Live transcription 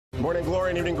Morning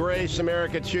glory and evening grace,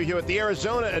 America. It's Hugh Hewitt, the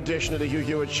Arizona edition of the Hugh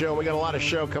Hewitt Show. We got a lot of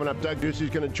show coming up. Doug Ducey's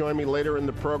going to join me later in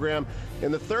the program.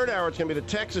 In the third hour, it's going to be the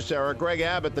Texas hour. Greg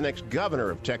Abbott, the next governor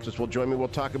of Texas, will join me. We'll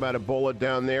talk about Ebola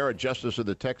down there. A justice of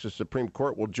the Texas Supreme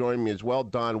Court will join me as well,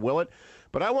 Don Willett.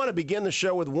 But I want to begin the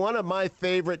show with one of my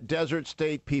favorite desert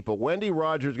state people. Wendy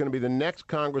Rogers is going to be the next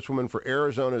congresswoman for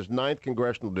Arizona's 9th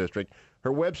Congressional District.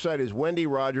 Her website is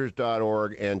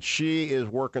wendyrogers.org, and she is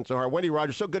working so hard. Wendy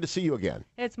Rogers, so good to see you again.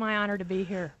 It's my honor to be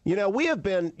here. You know, you've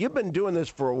been doing this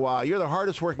for a while. You're the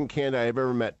hardest working candidate I've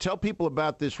ever met. Tell people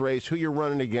about this race, who you're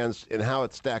running against, and how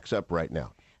it stacks up right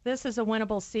now. This is a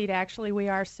winnable seat. Actually, we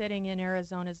are sitting in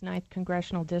Arizona's 9th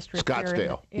Congressional District.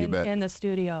 Scottsdale, here in the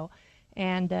studio.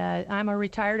 And I'm a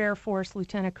retired Air Force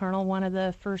Lieutenant Colonel, one of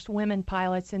the first women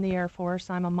pilots in the Air Force.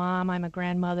 I'm a mom. I'm a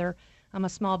grandmother. I'm a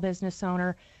small business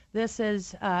owner. This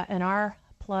is an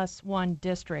R+1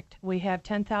 district. We have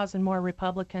 10,000 more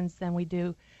Republicans than we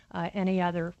do any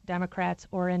other Democrats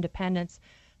or independents.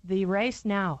 The race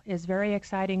now is very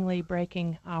excitingly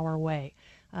breaking our way.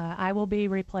 I will be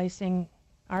replacing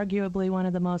arguably one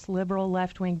of the most liberal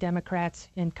left-wing Democrats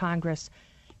in Congress,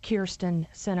 Kyrsten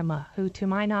Sinema, who to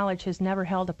my knowledge has never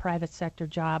held a private sector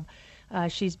job.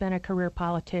 She's been a career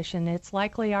politician. It's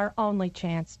likely our only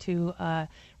chance to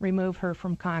remove her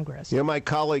from Congress. You know, my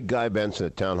colleague Guy Benson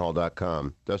at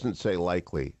townhall.com doesn't say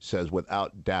likely, says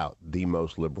without doubt the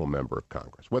most liberal member of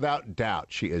Congress. Without doubt,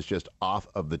 she is just off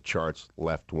of the charts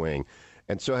left wing.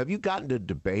 And so have you gotten to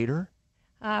debate her?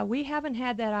 We haven't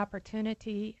had that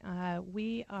opportunity.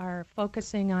 We are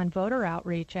focusing on voter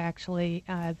outreach, actually.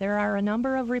 There are a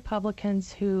number of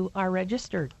Republicans who are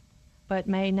registered but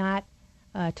may not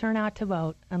turn out to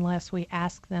vote unless we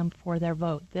ask them for their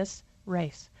vote. This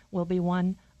race will be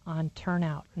won on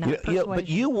turnout, not persuasion. But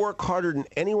you work harder than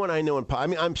anyone I know I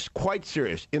mean, I'm quite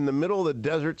serious. In the middle of the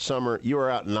desert summer, you are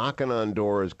out knocking on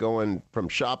doors, going from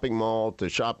shopping mall to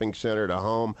shopping center to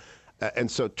home. And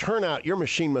so turnout, your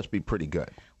machine must be pretty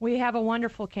good. We have a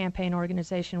wonderful campaign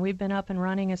organization. We've been up and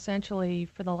running essentially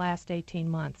for the last 18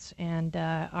 months. And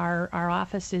our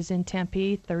office is in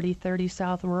Tempe, 3030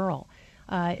 South Rural.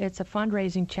 It's a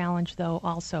fundraising challenge, though,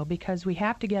 also, because we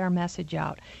have to get our message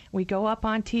out. We go up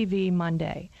on TV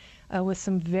Monday with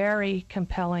some very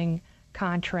compelling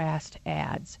contrast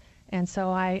ads. And so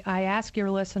I ask your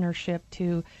listenership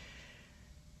to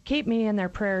keep me in their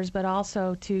prayers, but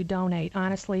also to donate.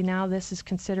 Honestly, now this is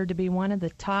considered to be one of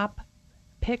the top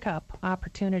pickup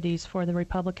opportunities for the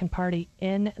Republican Party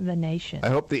in the nation. I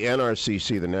hope the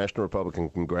NRCC, the National Republican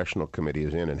Congressional Committee,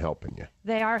 is in and helping you.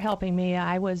 They are helping me.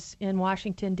 I was in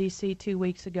Washington, D.C. 2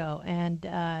 weeks ago, and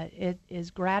it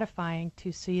is gratifying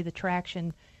to see the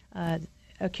traction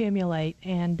accumulate,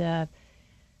 and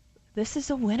this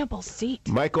is a winnable seat.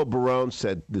 Michael Barone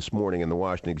said this morning in the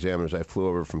Washington Examiner, as I flew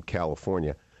over from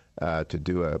California to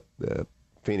do a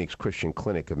Phoenix Christian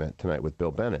Clinic event tonight with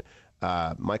Bill Bennett,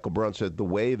 Michael Barone said the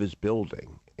wave is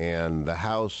building, and the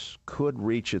House could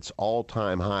reach its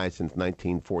all-time high since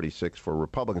 1946 for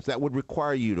Republicans. That would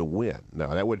require you to win. No,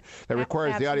 that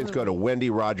requires the audience go to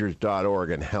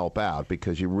wendyrogers.org and help out,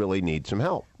 because you really need some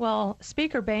help. Well,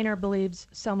 Speaker Boehner believes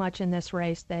so much in this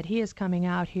race that he is coming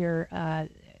out here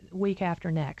week after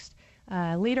next.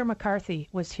 Leader McCarthy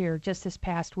was here just this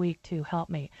past week to help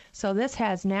me. So this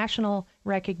has national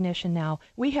recognition now.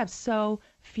 We have so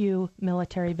few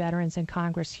military veterans in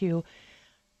Congress, Hugh.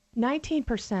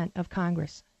 19% of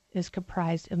Congress is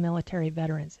comprised of military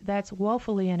veterans. That's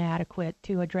woefully inadequate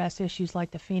to address issues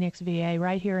like the Phoenix VA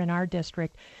right here in our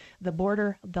district, the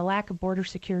lack of border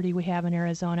security we have in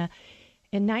Arizona.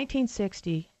 In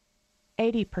 1960,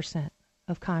 80%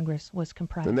 of Congress was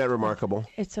comprised. Isn't that remarkable?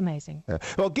 It's amazing. Yeah.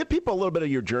 Well, give people a little bit of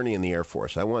your journey in the Air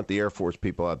Force. I want the Air Force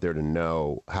people out there to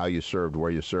know how you served,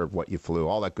 where you served, what you flew,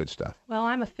 all that good stuff. Well,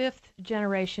 I'm a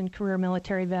fifth-generation career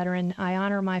military veteran. I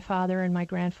honor my father and my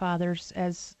grandfathers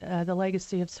as the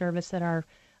legacy of service that our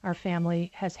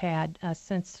family has had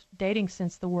since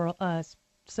the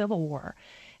Civil War.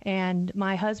 And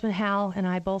my husband, Hal, and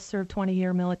I both served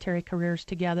 20-year military careers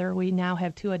together. We now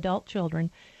have 2 adult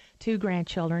children, 2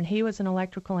 grandchildren. He was an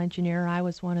electrical engineer. I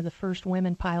was one of the first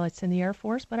women pilots in the Air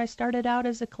Force, but I started out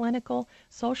as a clinical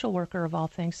social worker of all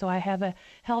things, so I have a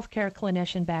healthcare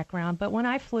clinician background. But when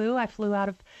I flew out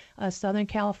of Southern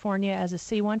California as a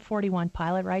C-141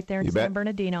 pilot right there in San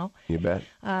Bernardino. You bet.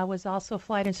 I was also a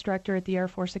flight instructor at the Air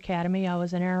Force Academy. I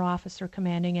was an air officer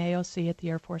commanding AOC at the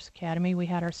Air Force Academy. We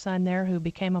had our son there who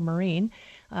became a Marine,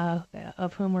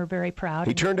 of whom we're very proud.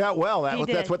 He turned out well.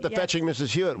 That's what the fetching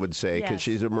Mrs. Hewitt would say, because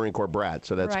she's a Marine Corps brat,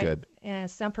 so that's good.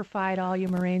 And Semper Fi to all you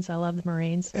Marines. I love the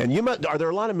Marines. And are there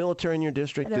a lot of military in your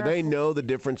district? Do they know the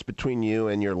difference between you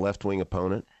and your left-wing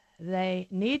opponent? They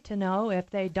need to know if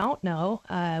they don't know.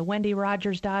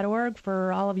 WendyRogers.org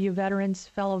for all of you veterans,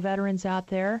 fellow veterans out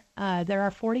there. There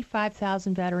are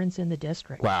 45,000 veterans in the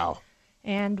district. Wow.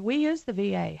 And we use the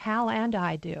VA. Hal and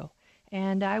I do.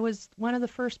 And I was one of the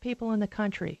first people in the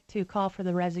country to call for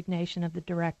the resignation of the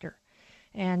director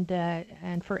and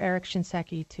for Eric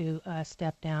Shinseki to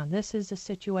step down. This is a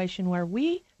situation where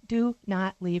we do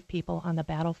not leave people on the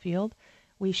battlefield.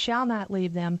 We shall not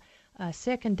leave them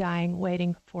sick and dying,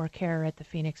 waiting for care at the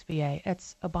Phoenix VA.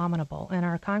 It's abominable. And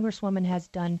our Congresswoman has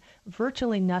done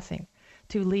virtually nothing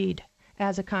to lead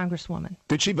as a Congresswoman.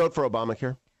 Did she vote for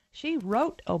Obamacare? She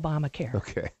wrote Obamacare.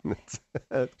 Okay.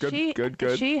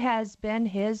 Good. She has been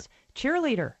his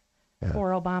cheerleader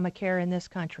for Obamacare in this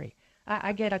country.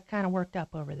 I get kind of worked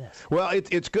up over this. Well,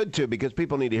 it's good, too, because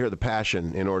people need to hear the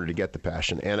passion in order to get the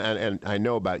passion. And I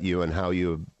know about you and how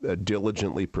you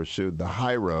diligently pursued the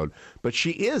high road. But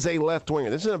she is a left-winger.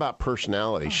 This isn't about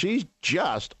personality. She's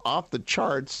just off the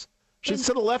charts. She's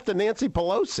to the left of Nancy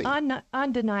Pelosi.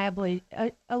 Undeniably,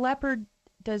 a leopard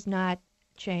does not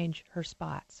change her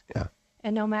spots. Yeah.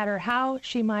 And no matter how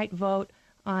she might vote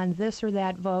on this or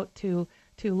that vote to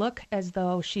look as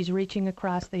though she's reaching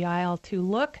across the aisle, to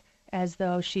look as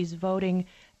though she's voting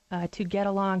to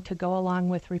go along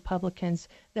with Republicans,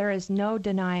 there is no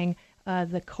denying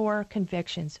the core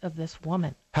convictions of this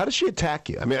woman. How does she attack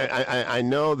you? I mean, I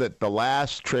know that the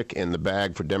last trick in the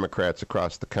bag for Democrats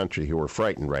across the country who are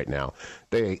frightened right now,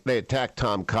 they attacked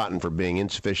Tom Cotton for being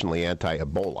insufficiently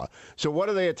anti-Ebola. So what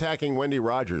are they attacking Wendy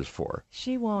Rogers for?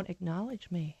 She won't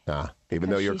acknowledge me. Even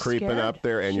though you're creeping scared. up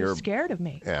there and She's scared of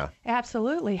me. Yeah.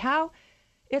 Absolutely. How?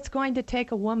 It's going to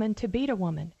take a woman to beat a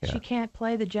woman. Yeah. She can't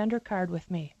play the gender card with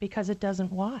me because it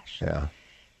doesn't wash. Yeah.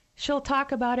 She'll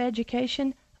talk about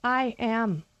education. I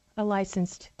am a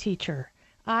licensed teacher.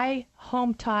 I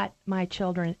home taught my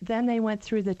children. Then they went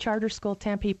through the charter school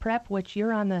Tempe Prep, which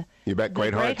you're on the You bet.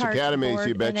 Great Hearts Academies, board,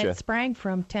 you betcha. And it sprang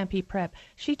from Tempe Prep.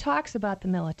 She talks about the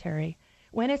military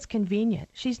when it's convenient.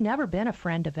 She's never been a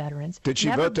friend of veterans. Did she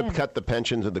vote to cut the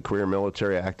pensions of the career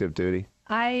military active duty?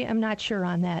 I am not sure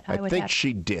on that. I think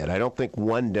she did. I don't think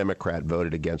one Democrat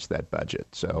voted against that budget.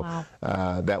 So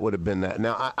that would have been that.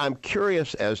 Now, I'm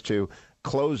curious as to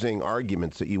closing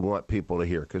arguments that you want people to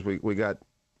hear, because we got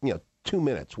 2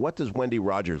 minutes. What does Wendy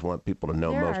Rogers want people to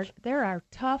know most? There are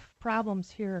tough problems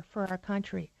here for our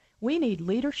country. We need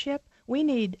leadership. We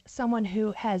need someone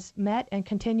who has met and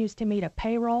continues to meet a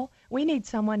payroll. We need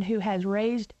someone who has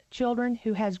raised children,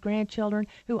 who has grandchildren,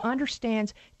 who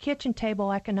understands kitchen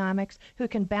table economics, who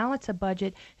can balance a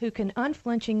budget, who can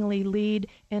unflinchingly lead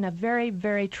in a very,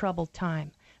 very troubled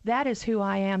time. That is who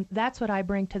I am. That's what I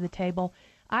bring to the table.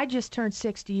 I just turned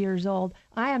 60 years old.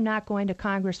 I am not going to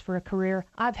Congress for a career.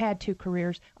 I've had 2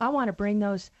 careers. I want to bring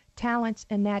those talents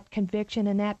and that conviction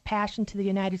and that passion to the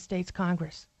United States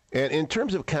Congress. And in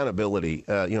terms of accountability,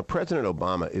 President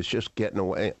Obama is just getting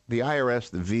away. The IRS,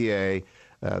 the VA,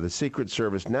 the Secret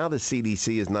Service, now the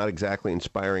CDC is not exactly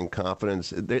inspiring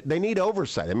confidence. They need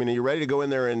oversight. I mean, are you ready to go in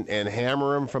there and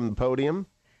hammer them from the podium?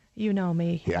 You know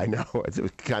me. Yeah, I know. It's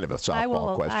kind of a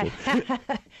softball question.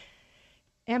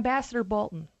 Ambassador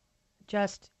Bolton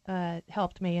just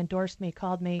helped me, endorsed me,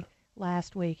 called me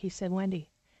last week. He said, Wendy,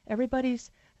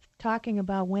 everybody's talking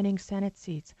about winning Senate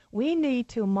seats. We need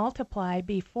to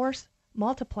be force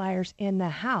multipliers in the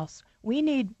House. We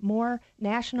need more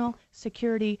national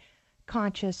security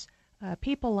conscious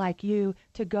people like you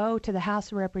to go to the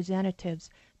House of Representatives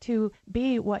to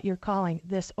be what you're calling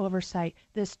this oversight,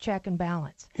 this check and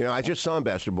balance. I just saw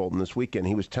Ambassador Bolton this weekend.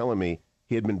 He was telling me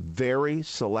he had been very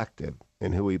selective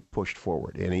in who he pushed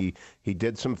forward. And he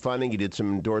did some funding, he did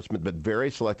some endorsement, but very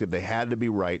selective. They had to be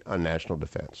right on national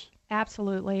defense.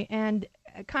 Absolutely. And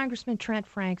Congressman Trent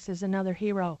Franks is another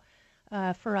hero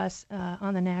for us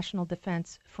on the national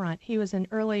defense front. He was an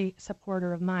early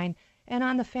supporter of mine. And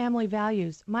on the family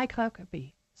values, Mike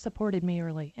Huckabee supported me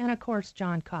early. And, of course,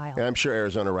 John Kyle. And I'm sure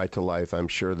Arizona Right to Life. I'm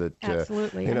sure that...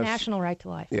 Absolutely. A national right to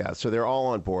life. Yeah, so they're all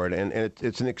on board. And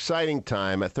it's an exciting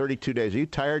time. At 32 days, are you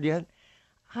tired yet?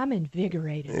 I'm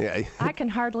invigorated. Yeah. I can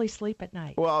hardly sleep at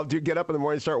night. Well, do you get up in the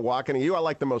morning and start walking? You are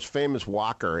like the most famous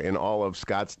walker in all of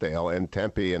Scottsdale and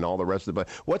Tempe and all the rest of the...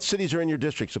 What cities are in your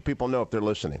district so people know if they're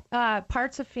listening?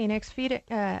 Parts of Phoenix,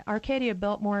 Arcadia,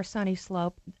 Biltmore, Sunny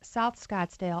Slope, South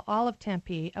Scottsdale, all of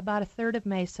Tempe, about a third of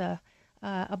Mesa,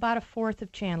 about a fourth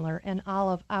of Chandler, and all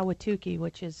of Ahwatukee,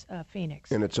 which is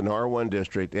Phoenix. And it's an R1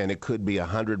 district, and it could be a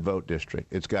 100-vote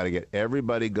district. It's got to get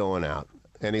everybody going out.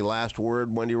 Any last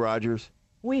word, Wendy Rogers?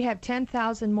 We have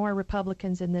 10,000 more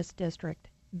Republicans in this district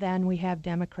than we have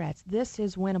Democrats. This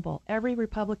is winnable. Every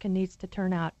Republican needs to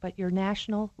turn out, but your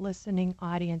national listening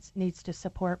audience needs to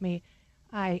support me.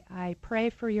 I pray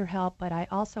for your help, but I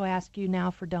also ask you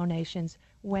now for donations.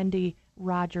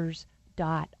 WendyRogers.org.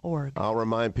 I'll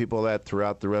remind people of that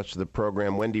throughout the rest of the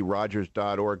program.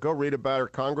 WendyRogers.org. Go read about her.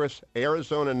 Congress,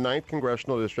 Arizona 9th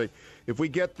Congressional District. If we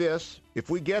get this,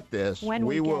 when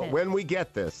we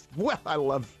get this. Well, I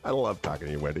love talking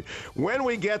to you, Wendy. When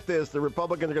we get this, the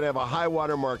Republicans are going to have a high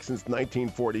water mark since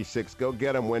 1946. Go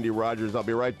get them, Wendy Rogers. I'll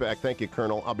be right back. Thank you,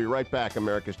 Colonel. I'll be right back,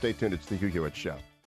 America. Stay tuned. It's the Hugh Hewitt Show.